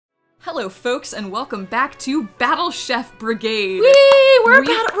Hello, folks, and welcome back to Battle Chef Brigade. Whee! We're a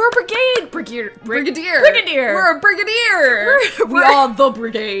brigade. Brigadier. We're a brigadier. We are the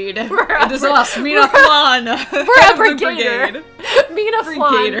brigade. It is us, Mina Flan. We're a brigadier. Mina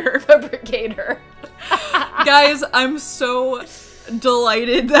Flan, the brigadier. Guys, I'm so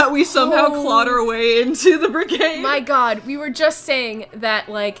delighted that we somehow clawed our way into the brigade. My god, we were just saying that,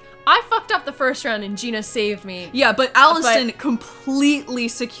 like, I fucked up the first round and Gina saved me. Yeah, but Allison completely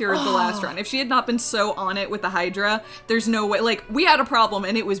secured the last round. If she had not been so on it with the Hydra, there's no way. Like, we had a problem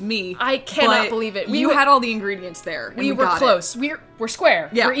and it was me. I cannot believe it. You had all the ingredients there. We were close. We're square.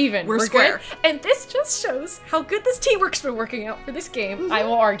 Yeah, we're even. We're square. Good. And this just shows how good this teamwork's been working out for this game. I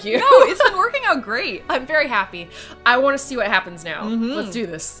will argue. No, it's been working out great. I'm very happy. I want to see what happens now. Let's do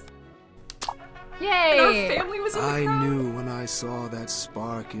this. Yay! And our family was in the crowd. I knew when I saw that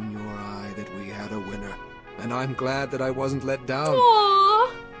spark in your eye that we had a winner. And I'm glad that I wasn't let down.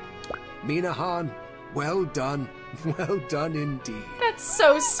 Aww! Mina Han, well done. Well done indeed. That's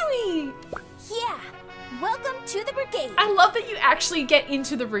so sweet! Yeah! Welcome to the brigade! I love that you actually get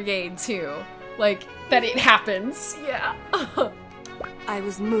into the brigade, too. Like, that it happens. Yeah. I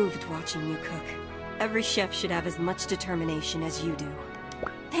was moved watching you cook. Every chef should have as much determination as you do.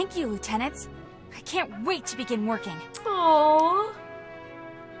 Thank you, Lieutenants. I can't wait to begin working. Aww.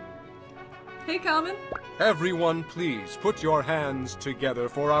 Hey, Common. Everyone, please put your hands together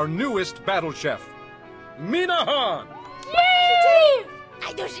for our newest battle chef, Mina Han! Yay!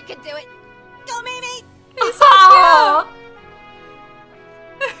 I knew she could do it. Go, Mimi! Aww.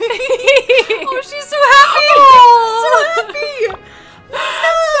 Oh, she's so happy! So happy!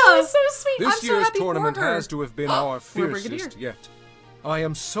 That was so sweet. This I'm so year's happy tournament for her. has to have been our fiercest Brigadier. yet. I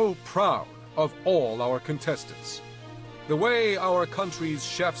am so proud of all our contestants. The way our country's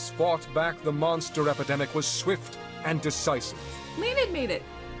chefs fought back the monster epidemic was swift and decisive. Leonid made it.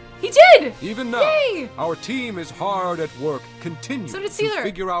 He did! Even now, Yay! our team is hard at work, continuing So did to Caesar.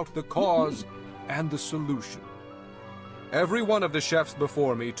 figure out the cause and the solution. Every one of the chefs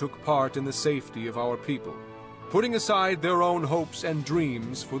before me took part in the safety of our people, putting aside their own hopes and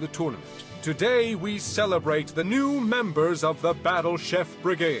dreams for the tournament. Today, we celebrate the new members of the Battle Chef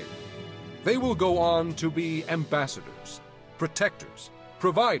Brigade. They will go on to be ambassadors, protectors,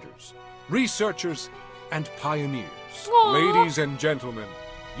 providers, researchers, and pioneers. Aww. Ladies and gentlemen,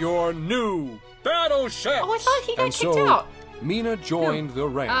 your new Battle Chefs! Oh, I thought he got And kicked so, out. Mina joined the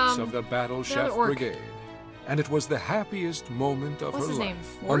ranks of the Battle that Chef would work. Brigade, and it was the happiest moment of What's her his life.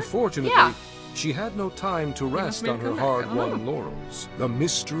 name? Ward? Unfortunately, Yeah. she had no time to rest made on a her comeback. I don't hard-won know. laurels. The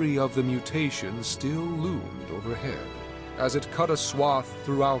mystery of the mutation still loomed overhead. As it cut a swath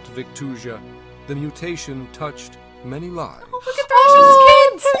throughout Victusia, the mutation touched many lives. Oh, look at Thrasher's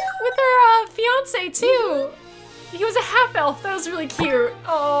kids! With her fiance, too. He was a half-elf. That was really cute.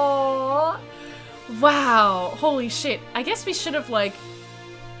 Oh, wow. Holy shit. I guess we should have, like,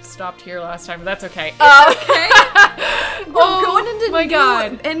 stopped here last time, but that's okay. Okay. We're going into my new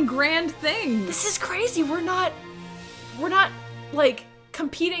god. and grand things. This is crazy. We're not, like,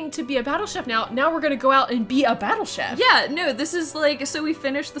 competing to be a battle chef now. Now we're gonna go out and be a battle chef. Yeah, no, this is like, so we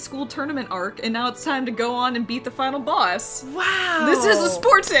finished the school tournament arc, and now it's time to go on and beat the final boss. Wow. This is a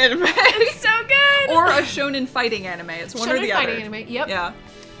sports anime. It's so good. Or a shonen fighting anime. It's one or Shonen the fighting other. anime. Yep. Yeah.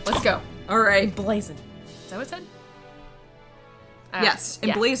 Let's go. Alright. Blazing. Is that what it said? Yes,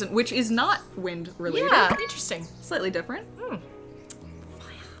 yeah. Emblazoned, which is not wind related. Yeah, interesting. Slightly different.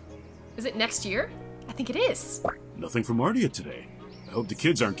 Is it next year? I think it is. Nothing from Ardia today. I hope the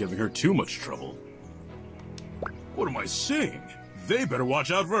kids aren't giving her too much trouble. What am I saying? They better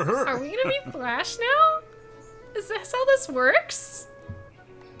watch out for her. Are we gonna be Flash now? Is this how this works?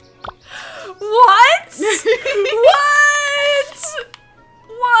 What? What?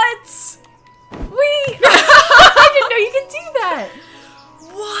 What? Wait! I didn't know you could do that!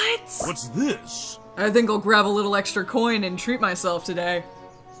 What? What's this? I think I'll grab a little extra coin and treat myself today.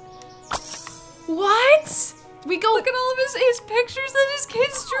 What? We go- Look at all of his pictures that his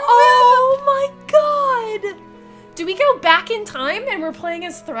kids drew. Oh my god! Do we go back in time and we're playing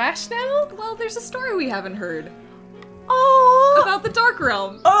as Thrash now? Well, there's a story we haven't heard Oh! about the Dark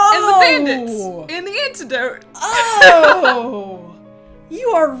Realm Oh! and the bandits and the antidote. Oh! You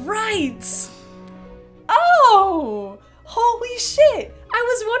are right! Oh! Holy shit! I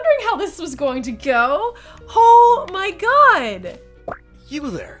was wondering how this was going to go. Oh my god! You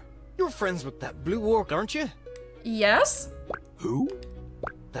there. You're friends with that blue orc, aren't you? Yes? Who?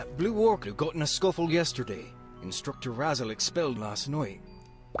 That blue orc who got in a scuffle yesterday. Instructor Razzle expelled last night.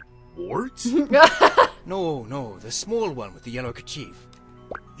 Wart? No, the small one with the yellow kerchief.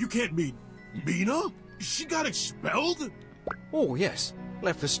 You can't mean Mina? She got expelled? Oh, yes.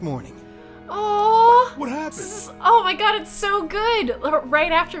 Left this morning. Oh, What happened? this is, oh my god, it's so good.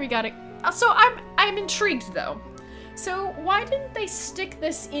 Right after we got it. So I'm intrigued though. So why didn't they stick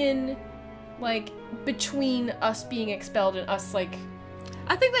this in, like, between us being expelled and us, like...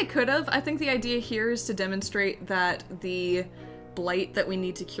 I think they could have. I think the idea here is to demonstrate that the blight that we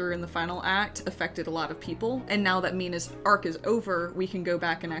need to cure in the final act affected a lot of people, and now that Mina's arc is over, we can go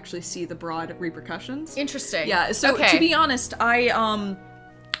back and actually see the broad repercussions. Interesting. Yeah, so okay. to be honest, I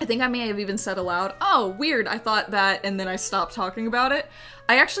think I may have even said aloud, oh, weird, I thought that, and then I stopped talking about it.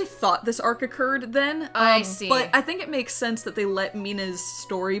 I actually thought this arc occurred then. I see. But I think it makes sense that they let Mina's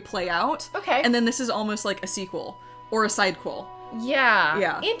story play out. Okay. And then this is almost like a sequel, or a sidequel. Yeah.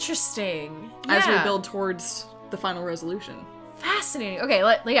 Yeah. Interesting. As we Yeah. build towards the final resolution. Fascinating. Okay,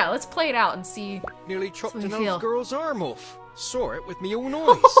 let's play it out and see. Nearly chopped That's an what I feel. elf girl's arm off. Saw it with me own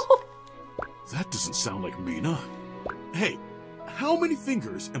eyes. That doesn't sound like Mina. Hey, how many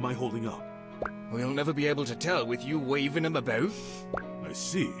fingers am I holding up? We'll never be able to tell with you waving them about. I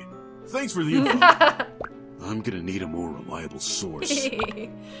see. Thanks for the info. I'm gonna need a more reliable source.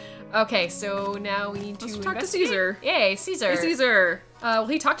 Okay, so now we need to Let's talk to investigate. Caesar. Yay, Caesar. Hey, Caesar! Will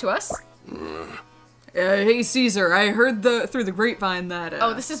he talk to us? Hey, Caesar, I heard through the grapevine that,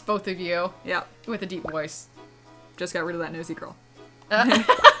 Oh, this is both of you. Yeah, With a deep voice. just got rid of that nosy girl.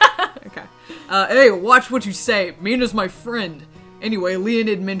 Okay. Hey, watch what you say. Mina's my friend. Anyway,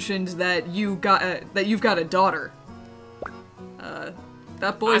 Leonid mentioned that you've got a daughter.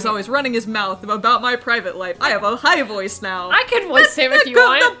 That boy's always running his mouth about my private life. I have a high voice now. I can voice him if you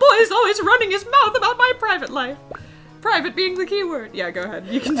want. The boy's always running his mouth about my private life. Private being the key word. Yeah, go ahead.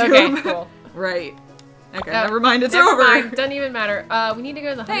 You can do Okay, him. cool. Right. Okay, never mind. It's Never over. mind, doesn't even matter. We need to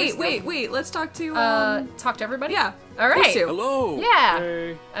go to the Hey, hunter's wait. Let's talk to guild. Talk to everybody? yeah. All right. these two. Hello.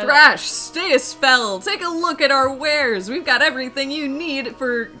 Yeah. Thrash, stay a spell. Take a look at our wares. We've got everything you need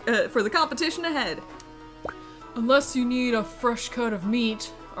for the competition ahead. Unless you need a fresh cut of meat,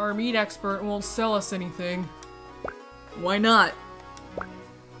 our meat expert won't sell us anything. Why not?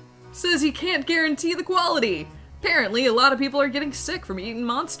 Says he can't guarantee the quality. Apparently, a lot of people are getting sick from eating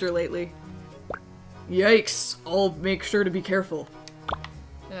monster lately. Yikes. I'll make sure to be careful.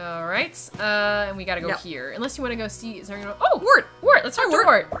 Alright, and we gotta go Yep. here. Unless you want to go see, is there gonna... Oh, Wart! Wart, let's talk to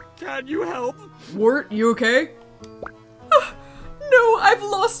Wart. Can you help? Wart, you okay? No, I've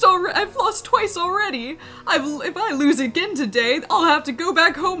lost twice already. If I lose again today, I'll have to go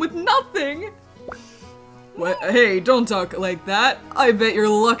back home with nothing. What? Hey, don't talk like that. I bet your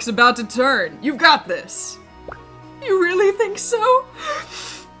luck's about to turn. You've got this. You really think so?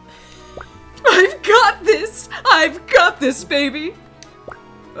 I've got this. I've got this, baby.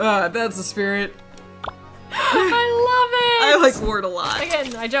 That's the spirit. I love it! I like Wart a lot.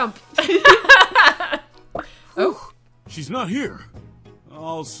 Again, I jump. Oh. She's not here.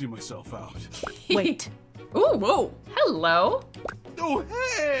 I'll see myself out. Wait. Ooh, whoa. Hello. Oh,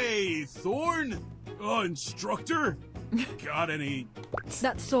 hey, Thorn! Instructor? Got any...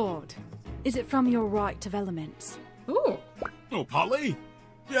 That sword, is it from your rite of elements? Ooh. Oh, Polly?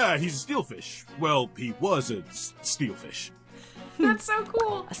 Yeah, he's a steelfish. Well, he was a steelfish. That's so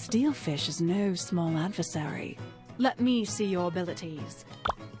cool. A steelfish is no small adversary. Let me see your abilities.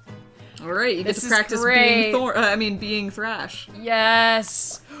 All right, you get This to is practice great. being Thrash.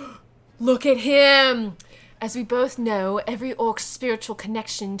 Yes. Look at him. As we both know, every orc's spiritual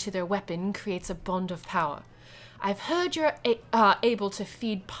connection to their weapon creates a bond of power. I've heard you're able to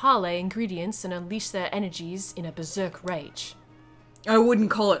feed parley ingredients and unleash their energies in a berserk rage. I wouldn't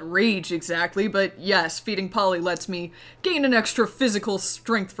call it rage exactly, but yes, feeding Polly lets me gain an extra physical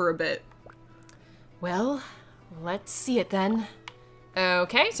strength for a bit. Well, let's see it then.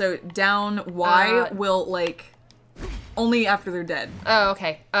 Okay. So down Y will, like, only after they're dead. Oh,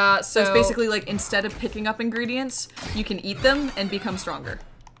 okay. So it's basically like instead of picking up ingredients, you can eat them and become stronger.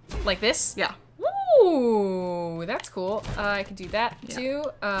 like this? Yeah. Ooh, that's cool. I could do that too.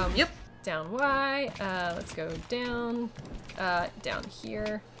 Yep. Down Y. Let's go down. Down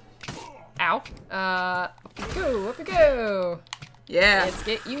here. Ow. Up we go. Up we go. Yeah. Let's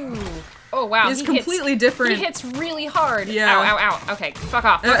get you. Oh wow. It's he completely hits, different. He hits really hard. Yeah. Ow, ow, ow. Okay. Fuck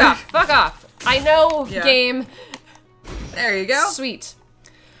off. Fuck off. Fuck off. I know, Yeah. game. There you go. Sweet.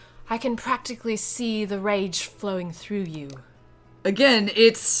 I can practically see the rage flowing through you. Again,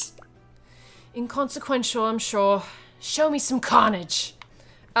 it's... Inconsequential, I'm sure. Show me some carnage.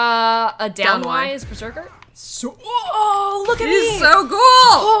 A down Y is Berserker. So, oh, look at me! He's so cool!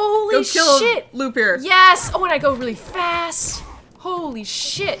 Holy Go kill shit! Loop here. Yes! Oh, and I go really fast. Holy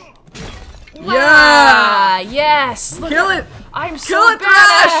shit! Yeah! Yes! Look Kill at- it! I'm Kill so it,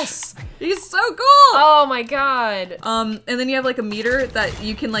 Thrash! badass! He's so cool! Oh my god. And then you have like a meter that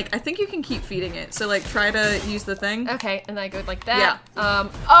you can like, I think you can keep feeding it. So like try to use the thing. Okay, and then I go like that. Yeah.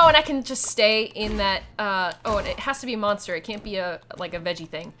 Oh, and I can just stay in that, oh, and it has to be a monster. It can't be like a veggie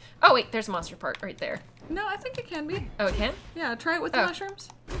thing. Oh wait, there's a monster part right there. No, I think it can be. Oh, it can? Yeah, try it with the mushrooms.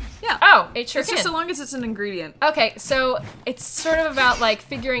 Yeah. Oh, it sure it's can. just so long as it's an ingredient. Okay, so it's sort of about like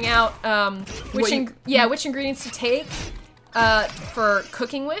figuring out which ingredients to take for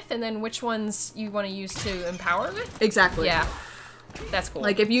cooking with, and then which ones you want to use to empower with. Exactly. Yeah, that's cool.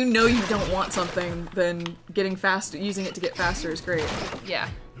 Like if you know you don't want something, then getting fast, using it to get faster is great. Yeah.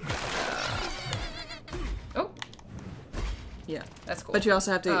 Oh. Yeah, that's cool. But you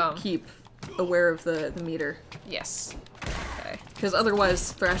also have to keep aware of the meter. Yes. Okay. Because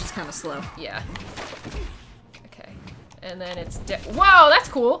otherwise, Thrash is kind of slow. Yeah. Okay. And then it's whoa, that's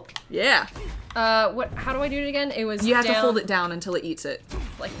cool. Yeah. What? How do I do it again? It was you have to hold it down until it eats it.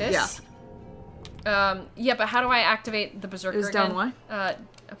 Like this. Yeah. Yeah, but how do I activate the berserker again? Down Y.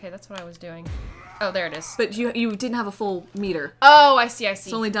 Okay, that's what I was doing. Oh, there it is. But you didn't have a full meter. Oh, I see.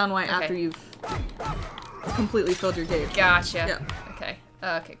 It's only down Y after you've completely filled your gauge. Gotcha. Yeah. Okay.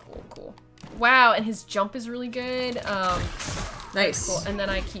 Okay. Cool. Wow, and his jump is really good. Nice. Cool. And then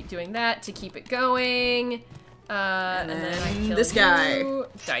I keep doing that to keep it going. And then I kill this guy.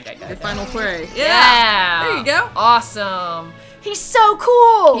 Die. Your final prey. Yeah. There you go. Awesome. He's so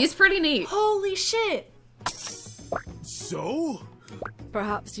cool. He's pretty neat. Holy shit. So?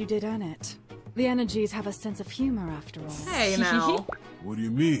 Perhaps you did earn it. The energies have a sense of humor after all. Hey now. What do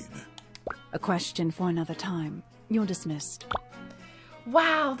you mean? A question for another time. You're dismissed.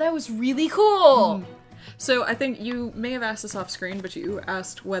 Wow, that was really cool. So I think you may have asked this off screen, but you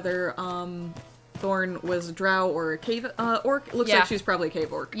asked whether Thorn was a drow or a cave orc. Looks like she's probably a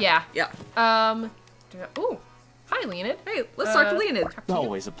cave orc. Yeah. Yeah. Ooh. Hi, Leonid. Hey, let's talk to Leonid.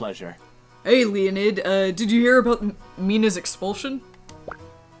 Always a pleasure. Hey, Leonid. Did you hear about Mina's expulsion?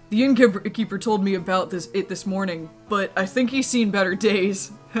 The innkeeper told me about it this morning, but I think he's seen better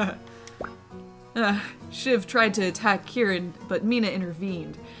days. Shiv tried to attack Kieran, but Mina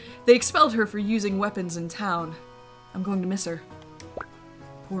intervened. They expelled her for using weapons in town. I'm going to miss her.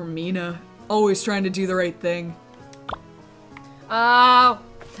 Poor Mina. Always trying to do the right thing. Oh,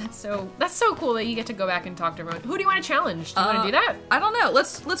 that's so cool that you get to go back and talk to everyone. Who do you want to challenge? Do you want to do that? I don't know.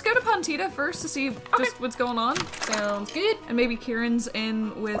 Let's go to Pantita first to see just what's going on. Sounds good. And maybe Kieran's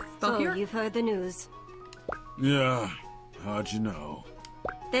in with Belkier. So, you've heard the news. Yeah. How'd you know?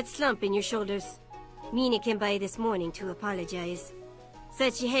 That slump in your shoulders. Mina came by this morning to apologize.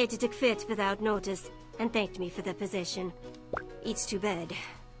 Said she hated to quit without notice, and thanked me for the possession. It's too bad.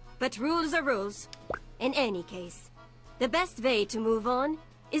 But rules are rules. In any case, the best way to move on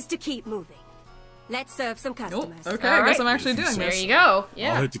is to keep moving. Let's serve some customers. Okay, I guess I'm actually doing this. There you go.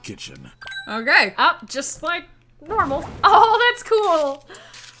 Yeah. I'll hit the kitchen. Okay. Just like normal. Oh, that's cool.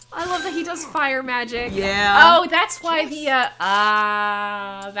 I love that he does fire magic. Yeah. Oh, that's why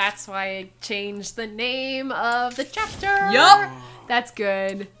that's why I changed the name of the chapter. Yup. That's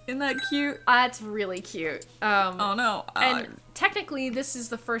good. Isn't that cute? That's really cute. Oh no. And technically, this is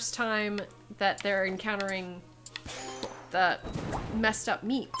the first time that they're encountering the messed up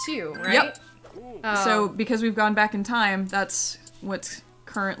meat too, right? Yep. So because we've gone back in time, that's what's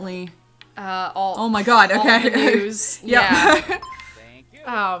currently. Oh my God! Okay. All the news. Yeah.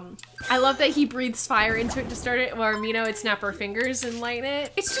 I love that he breathes fire into it to start it, or Mina would snap her fingers and light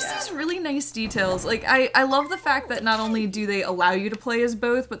it. It's just these really nice details. Like, I love the fact that not only do they allow you to play as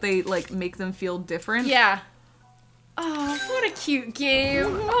both, but they, like, make them feel different. Yeah. Oh, what a cute game.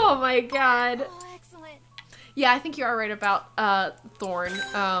 Oh my god. Oh, excellent. Yeah, I think you are right about, Thorn.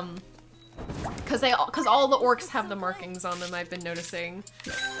 Cause all the orcs have the markings on them, I've been noticing.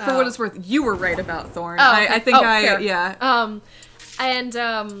 For what it's worth, you were right about Thorn. Oh, okay. I think fair. yeah. And,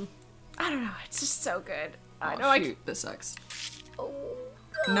 I don't know, it's just so good. I know shoot, this sucks. Oh,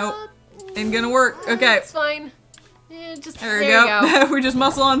 nope. Ain't gonna work. Okay. It's fine. Yeah, just there we go. We just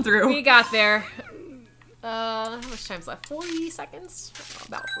muscle on through. We got there. How much time's left? 40 seconds? Oh,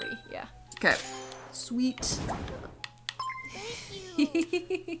 about 40, yeah. Okay. Sweet.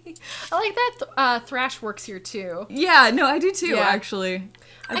 I like that Thrash works here too. Yeah, no, I do too, Yeah. actually.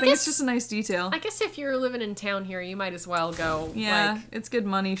 I think it's just a nice detail. I guess if you're living in town here, you might as well go. Yeah, like, it's good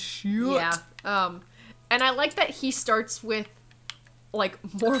money. Shoot. Yeah. And I like that he starts with like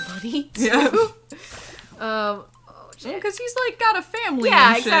more money too. Yeah. Because he's like got a family.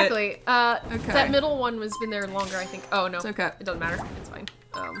 Yeah, and shit. exactly. Okay. That middle one has been there longer, I think. Oh no, it's okay. It doesn't matter. It's fine.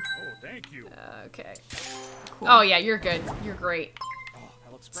 Oh, thank you. Okay. Cool. Oh yeah, you're good. You're great. Oh,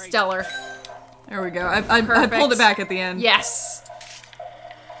 that looks great. Stellar. There we go. I pulled it back at the end. Yes.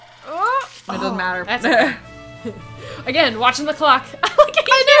 Oh. doesn't matter. That's okay. Again, watching the clock.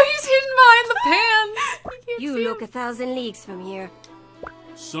 I know he's hidden behind the pans. You look 1,000 leagues from here.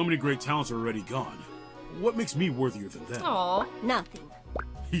 So many great talents are already gone. What makes me worthier than them? Aw. Nothing.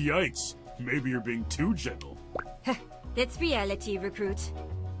 Yikes. Maybe you're being too gentle. That's reality, recruit.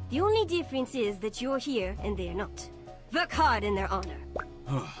 The only difference is that you're here and they're not. Work hard in their honor.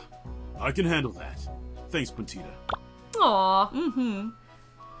 I can handle that. Thanks, Puntita. Aw. Mm-hmm.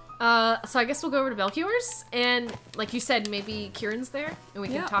 So I guess we'll go over to Belchior's, and like you said, maybe Kieran's there, and we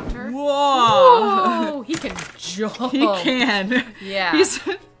can talk to her. Whoa! He can jump. He can. Yeah. He's...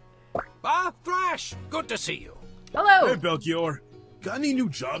 Thrash! Good to see you. Hello! Hey, Belchior. Got any new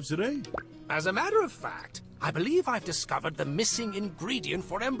jobs today? As a matter of fact, I believe I've discovered the missing ingredient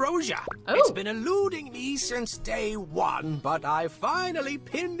for ambrosia. Oh. It's been eluding me since day one, but I finally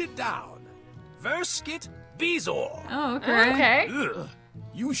pinned it down. Verskit Bezor. Oh, okay. Okay. Ugh.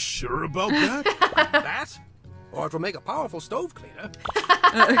 You sure about that? That? Or it will make a powerful stove cleaner.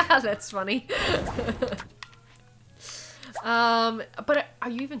 That's funny. But are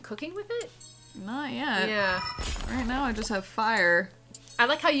you even cooking with it? Not yet. Yeah. Right now I just have fire. I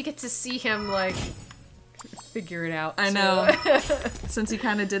like how you get to see him, like, figure it out. I too. know. Since he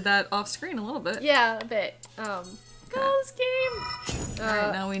kind of did that off screen a little bit. Yeah, a bit. Go this game!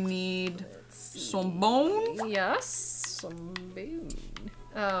 Alright, now we need some bone. Yes, some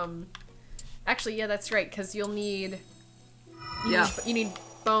bone. Actually, yeah, that's right, because you'll need... You need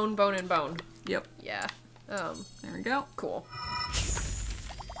bone, bone, and bone. Yep. Yeah. There we go. Cool.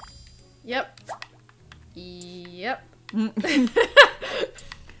 Yep. Yep.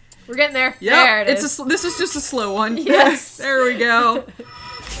 We're getting there. Yep. There it is. This is just a slow one. Yes. There we go.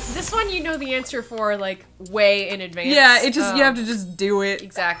 This one you know the answer for, like, way in advance. Yeah, it just you have to just do it.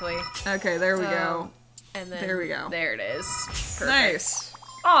 Exactly. Okay, there we go. And then there we go. There it is. Perfect. Nice.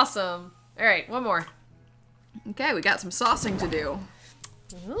 Awesome. All right, one more. Okay, we got some saucing to do.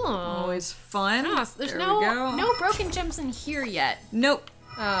 Ooh. Always fun. Sauce. There's there no we go. no broken gems in here yet. Nope.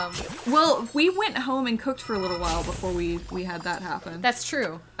 Well, we went home and cooked for a little while before we had that happen. That's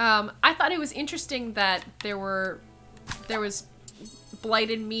true. I thought it was interesting that there was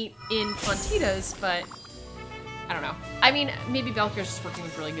blighted meat in Plantitas, but I don't know. I mean, maybe Belchior's just working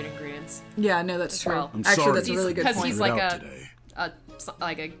with really good ingredients. Yeah, no, that's true. Well. Actually, that's a really good point. Because he's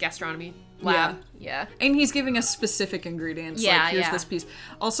like a gastronomy lab. Yeah. And he's giving us specific ingredients. Yeah, like, here's this piece.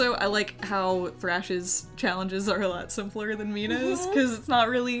 Also, I like how Thrash's challenges are a lot simpler than Mina's, because it's not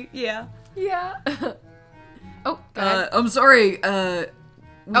really, Yeah. Oh, go ahead. I'm sorry,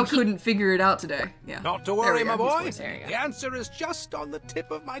 we couldn't figure it out today. Yeah. Not to worry, my boy. There you go. The answer is just on the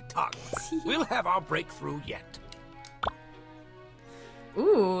tip of my tongue. We'll have our breakthrough yet.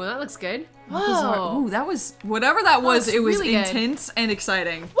 Ooh, that looks good. Whoa. Ooh, that was, whatever that was, it was really intense and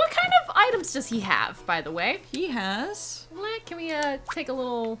exciting. What kind of items does he have, by the way? He has... Can we take a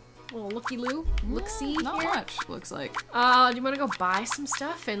little looky-loo? Look-see Not here? much, looks like. Do you want to go buy some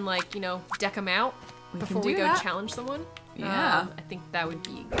stuff and, like, you know, deck them out before we go challenge someone? Yeah. I think that would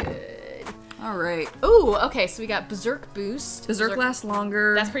be good. Alright. Ooh, okay, so we got Berserk Boost. Berserk lasts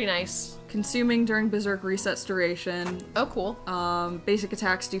longer. That's pretty nice. Consuming during Berserk resets duration. Oh, cool. Basic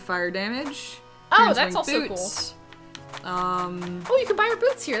attacks do fire damage. Oh, that's also boots. cool. Oh, you can buy your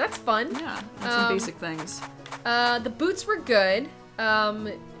boots here. That's fun. Yeah, that's some basic things. The boots were good. I'm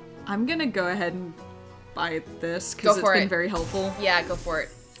gonna go ahead and buy this because it's been very helpful. Yeah, go for it.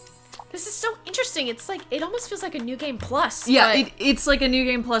 This is so interesting. It's like, it almost feels like a New Game Plus. Yeah, it's like a New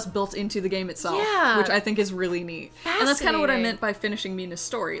Game Plus built into the game itself. Yeah. Which I think is really neat. And that's kind of what I meant by finishing Mina's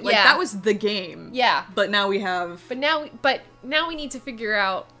story. Like, that was the game. Yeah. But now we have... But now we need to figure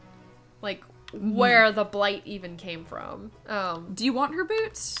out, like, where the blight even came from. Do you want her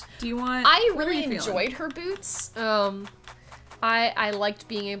boots? Do you want... I really enjoyed her boots. I liked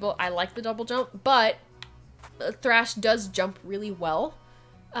being able... I like the double jump, but Thrash does jump really well.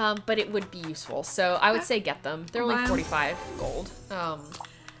 But it would be useful, so I would say get them. They're only 45 gold.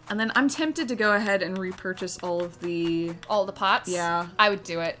 And then I'm tempted to go ahead and repurchase all the pots? Yeah. I would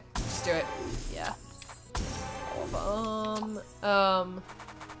do it. Just do it. Yeah. All of them.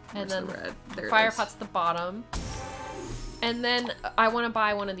 And then the fire pot's at the bottom. And then I want to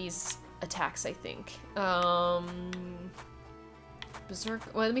buy one of these attacks, I think.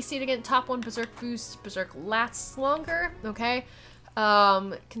 Berserk. Well, let me see it again. Top one, Berserk Boost. Berserk lasts longer. Okay.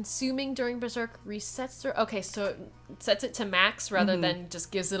 Consuming during Berserk resets through. Okay, so it sets it to max rather than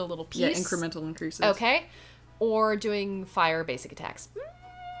just gives it a little piece. Yeah, incremental increases. Okay. Or doing fire basic attacks.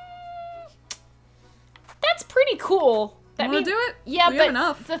 That's pretty cool. That means do it? Yeah, we but have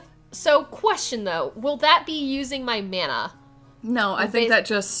enough. So question though, will that be using my mana? No, I think that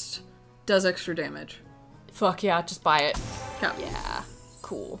just Does extra damage. Fuck yeah, just buy it. Okay. Yeah,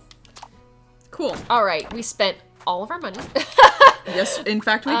 cool. Cool. All right, we spent all of our money. Yes, in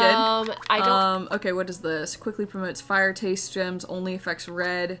fact we did. I don't... Okay, what is this? Quickly promotes fire taste gems, only affects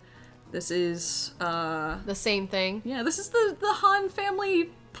red. This is, the same thing. Yeah, this is the Han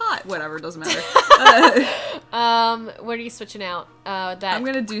family pot. Whatever, doesn't matter. What are you switching out? That... I'm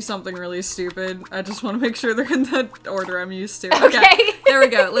gonna do something really stupid. I just want to make sure they're in the order I'm used to. Okay. There we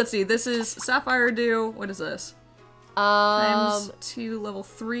go. Let's see. This is Sapphire Dew. What is this? Times 2 level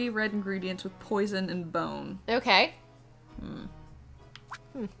 3 red ingredients with poison and bone. Okay.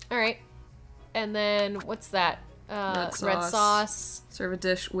 Alright. And then, what's that? Red sauce. Serve a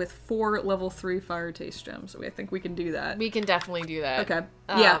dish with 4 level 3 fire taste gems. So I think we can do that. We can definitely do that. Okay.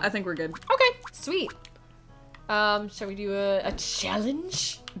 Yeah, I think we're good. Okay, sweet. Shall we do a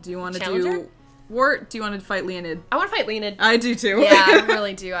challenge? Do you want to do Wart? Do you want to fight Leonid? I want to fight Leonid. I do too. Yeah, I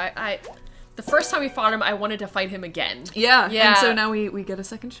really do. The first time we fought him, I wanted to fight him again. Yeah. And so now we get a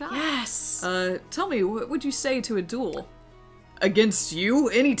second shot. Yes. Tell me, what would you say to a duel? Against you,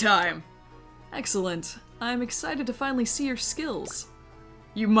 anytime. Excellent. I'm excited to finally see your skills.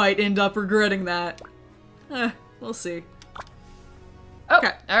 You might end up regretting that. We'll see. Oh,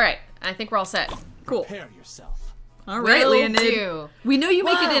 okay. Alright. I think we're all set. Cool. Prepare yourself. Alright, Leonid. Do. We know you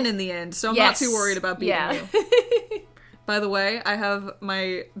make it in the end, so I'm not too worried about beating you. By the way, I have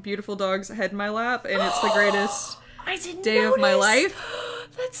my beautiful dog's head in my lap, and it's the greatest day of my life.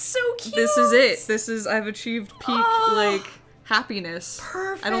 That's so cute. This is it. I've achieved peak, like, happiness.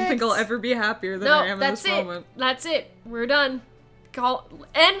 Perfect. I don't think I'll ever be happier than I am in this moment. That's it. We're done.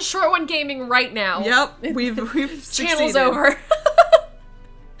 End ShortOneGaming right now. Yep, we've Channel's succeeded. over.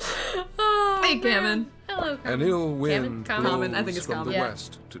 Hey, Gammon. Hello, An ill wind Common. I think blows it's from common. the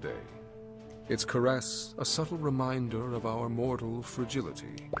west today. Its caress, a subtle reminder of our mortal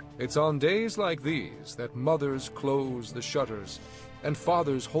fragility. It's on days like these that mothers close the shutters and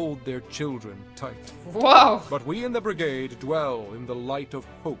fathers hold their children tight. Whoa! But we in the Brigade dwell in the light of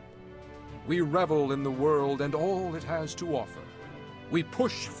hope. We revel in the world and all it has to offer. We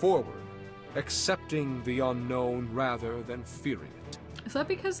push forward, accepting the unknown rather than fearing it. Is that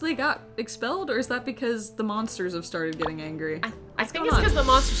because they got expelled, or is that because the monsters have started getting angry? I think it's because the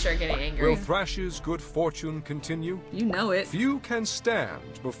monsters start getting angry. Will Thrash's good fortune continue? You know it. Few can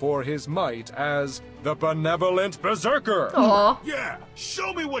stand before his might as the benevolent berserker. Aw. Yeah,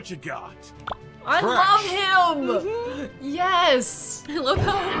 show me what you got. I Thrash. love him! Yes! I love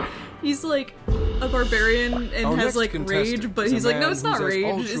how he's like a barbarian and Our has next like contestant rage, but is a he's like, no, man it's not who's as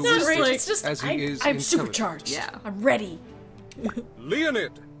rage. It's altruistic just like, It's just, as he is I'm intelligent. supercharged. Yeah. I'm ready.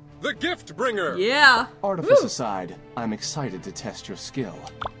 Leonid, the gift bringer. yeah. Artifice aside, I'm excited to test your skill.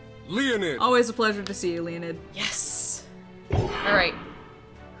 Leonid. Always a pleasure to see you, Leonid. Yes. Alright.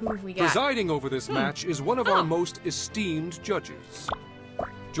 Who have we got? Presiding over this match is one of our most esteemed judges.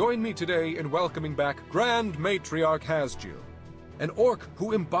 Join me today in welcoming back Grand Matriarch Hasjil, an orc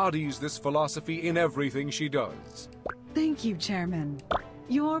who embodies this philosophy in everything she does. Thank you, Chairman.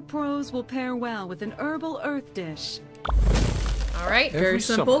 Your prose will pair well with an herbal earth dish. Alright. Very Every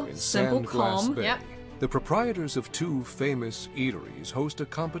simple, summer in simple, Sandglass calm. Bay, Yep. the proprietors of 2 famous eateries host a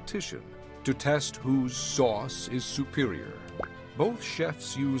competition to test whose sauce is superior. Both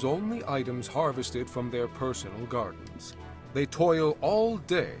chefs use only items harvested from their personal gardens. They toil all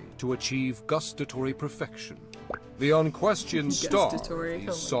day to achieve gustatory perfection. The unquestioned star of Gustatory.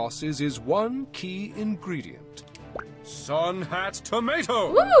 these sauces is one key ingredient: Sun Hat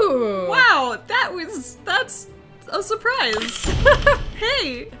Tomato! Ooh! Wow, that's a surprise.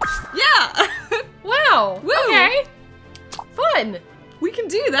 Hey, yeah, Wow! Woo. Okay! Fun! we can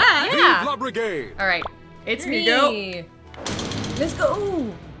do that. Yeah. Vive la Brigade! Alright. It's Here me! you Let's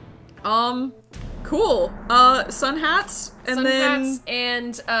go! Cool. Sun hats, and Sun then hats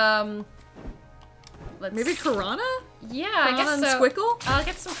and, let's... maybe Karana? Yeah, I guess Karana and so. Squickle? I'll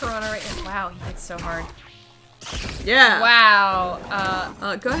get some Corona right now. Wow, he hits so hard. Yeah.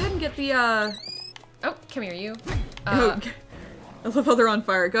 Wow. Go ahead and get the Oh, come here, you. I love how they're on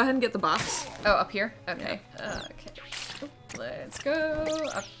fire. Go ahead and get the box. Oh, up here? Okay. Okay. Let's go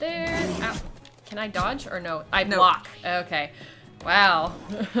up there. Ow. Can I dodge or no? I block. Okay. Wow.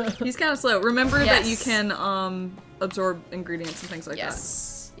 He's kind of slow. Remember that you Yes. can absorb ingredients and things like that.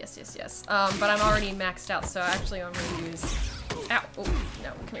 Yes. Yes. But I'm already maxed out, so actually I'm gonna use. Ow. Oh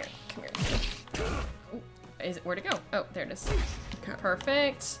no. Come here. Ooh. Where'd it go? Oh, there it is. Okay.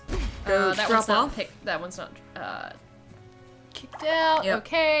 Perfect. Go that drop one's not off. that one's not kicked out. Yep.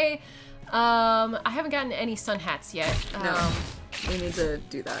 Okay. I haven't gotten any sun hats yet. No. We need to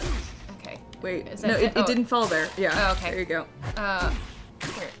do that. Okay. Wait, Is no, that it didn't fall there. Yeah. Oh, okay. There you go.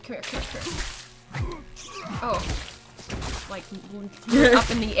 Come here. Oh. Like, you're up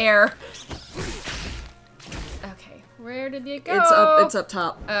in the air. Okay, where did it go? It's up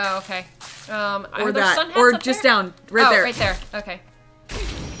top. Oh, okay. Or that, or just down, right there. Right there, okay.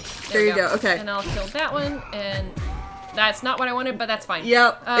 There you go, okay. And I'll kill that one, and that's not what I wanted, but that's fine.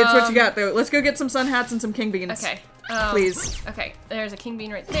 Yep, it's what you got, though. Let's go get some sun hats and some king beans. Okay. Please. Okay, there's a king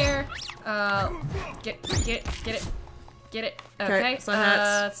bean right there. Get it. Okay, sun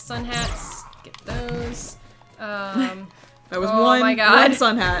hats. Sun hats. Get those. That was oh my God. one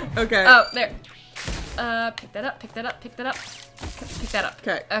sun hat. Okay. Oh, there. Pick that up. Pick that up.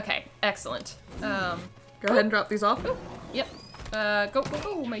 Okay. Okay, excellent. Go ahead and drop these off. Oh, yep. Go,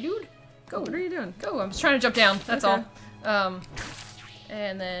 my dude. Go. What are you doing? Go. I'm just trying to jump down. That's all. And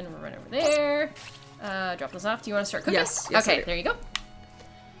then we'll run over there. Drop those off. Do you want to start cooking? Yes. Okay, there you go.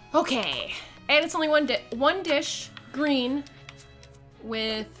 Okay. And it's only one dish, green,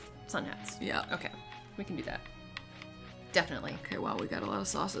 with sun hats. Yeah. Okay. We can do that. Definitely. Okay, wow, we got a lot of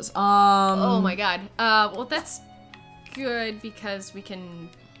sauces. Oh my God. Well, that's good because we can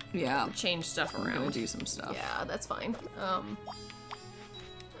change stuff around. We're gonna do some stuff. Yeah, that's fine.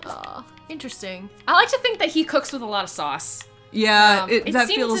 Interesting. I like to think that he cooks with a lot of sauce. Yeah, it that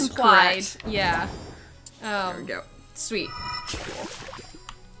seems feels implied. correct. Yeah. There we go. Sweet.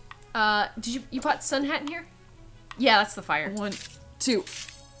 Did you put sun hat in here? Yeah, that's the fire. 1, 2.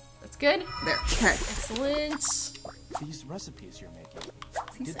 That's good. There. Okay. Excellent. These recipes you're making,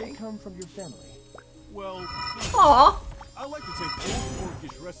 did they come from your family? Well, Aw. I like to take old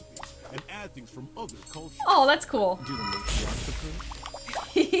orcish recipes and add things from other cultures. Oh, that's cool. Do the matriarchs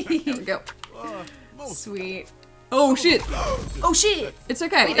approve? There we go. Sweet. Oh shit! Oh shit! It's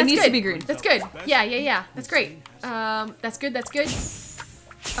okay. Wait, it needs good. to be green. That's good. Yeah. That's great. That's good. That's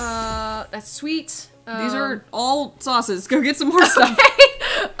sweet. These are all sauces. Go get some more stuff.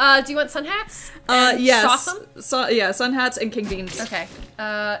 Do you want sun hats? Yes. Sauce them? Sun hats and king beans. Okay.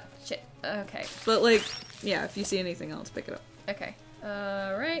 Shit. Okay. But like, yeah, if you see anything else, pick it up. Okay.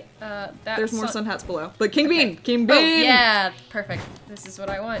 Right. There's more sun hats below. But king bean! King bean! Oh, yeah, perfect. This is what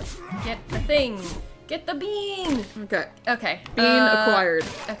I want. Get the thing. Get the bean! Okay. Okay. Bean acquired.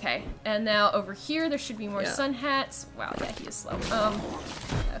 Okay. And now over here, there should be more sun hats. Wow, yeah, he is slow.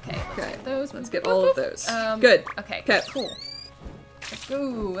 Okay, let's get those. Let's get all of those. Good. Okay, cool.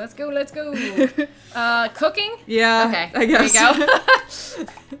 Let's go. Cooking? Yeah, okay, I guess.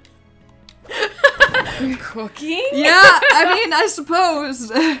 There you go. Cooking? Yeah, I mean, I suppose.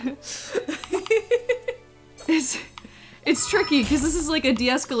 It's tricky because this is like a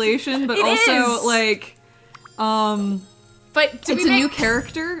de-escalation, but also like, but it's a new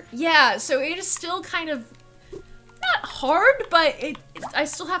character. Yeah, so it is still kind of not hard, but I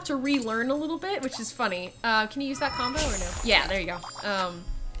still have to relearn a little bit, which is funny. Can you use that combo or no? Yeah, there you go.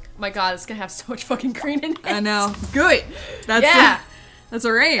 My God, it's gonna have so much fucking green in it. I know. Good. That's that's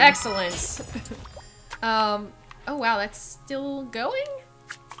our aim. Excellent. Oh wow, that's still going.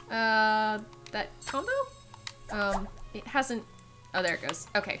 That combo. It hasn't. Oh, there it goes.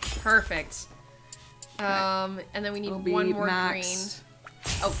 Okay, perfect. And then we need one more green.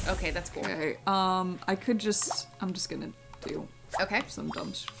 Oh, okay, that's cool. Okay. I could just. I'm just gonna do. Okay. Some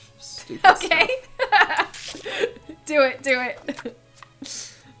dumb, stupid okay. stuff. Do it.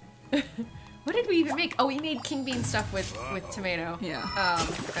 What did we even make? Oh, we made king bean stuff with tomato. Yeah.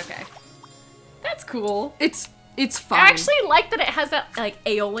 Okay. That's cool. It's fine. I actually like that it has that like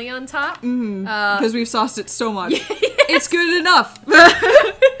aioli on top. Because we've sauced it so much. Yes. It's good enough.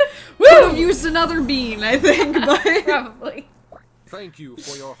 Would have used another bean, I think, but probably. Thank you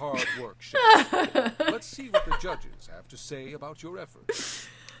for your hard work, Chef. Let's see what the judges have to say about your efforts.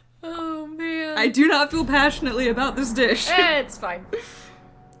 Oh man. I do not feel passionately about this dish. It's fine.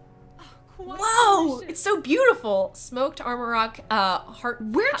 Whoa! It's so beautiful. Smoked Armorock heart.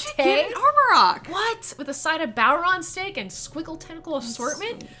 Where'd you get an Armorock? What? With a side of Bowron steak and squiggle tentacle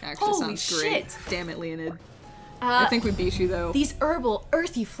assortment? Actually Holy sounds great. shit. Damn it, Leonid. I think we beat you though. These herbal,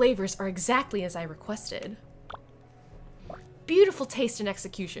 earthy flavors are exactly as I requested. Beautiful taste and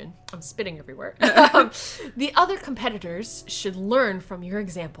execution. I'm spitting everywhere. The other competitors should learn from your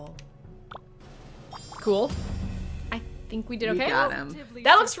example. Cool. I think we did okay. We got him.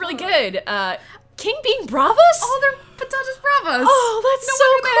 That looks really good. King Bean Bravas? Oh, they're patatas bravas. Oh, that's so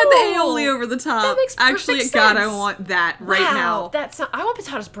cool. They had the aioli over the top. That makes perfect Actually, sense. God, I want that right now. That's not, I want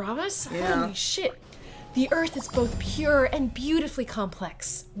patatas bravas. Yeah. Holy shit. The earth is both pure and beautifully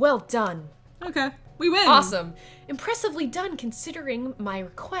complex. Well done. Okay, we win. Awesome. Impressively done considering my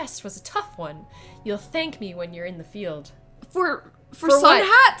request was a tough one. You'll thank me when you're in the field. For For sun what?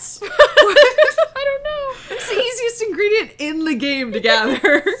 hats. I don't know. It's the easiest ingredient in the game to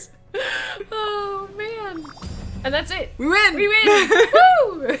gather. Oh man. And that's it. We win. We win.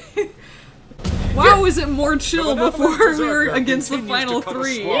 Woo! Wow, is it more chill The before benevolent we were berserker against the continues final to cut a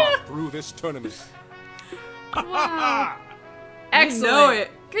 3? swath through this tournament. Wow. I Excellent. know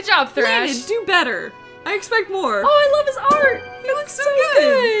it. Good job, Thrash. Landon, do better. I expect more. Oh, I love his art. He looks so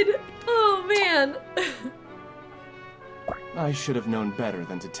good. Oh man. I should have known better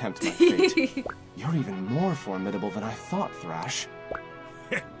than to tempt my fate. You're even more formidable than I thought, Thrash.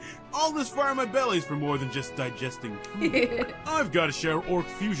 All this fire in my belly's for more than just digesting food. I've got to share orc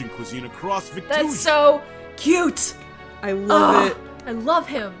fusion cuisine across Victusia. That's so cute. I love it. I love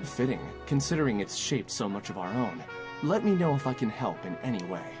him. Fitting, considering it's shaped so much of our own. Let me know if I can help in any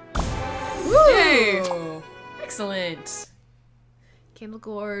way. Yay. Excellent. Candle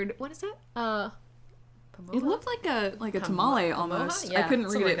gourd. What is that? Pomola? It looked like a tamale almost. Yeah, I couldn't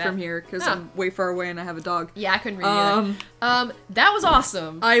something read like it from that. here because Huh. I'm way far away and I have a dog. Yeah, I couldn't read it either. That was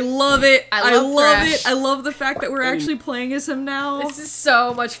awesome. I love it. I love Thrash. it. I love the fact that we're actually playing as him now. This is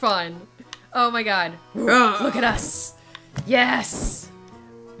so much fun. Oh my god. Look at us. Yes.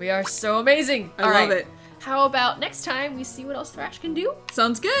 We are so amazing. I love it. How about next time we see what else Thrash can do?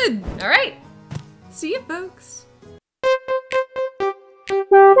 Sounds good. All right. See you, folks.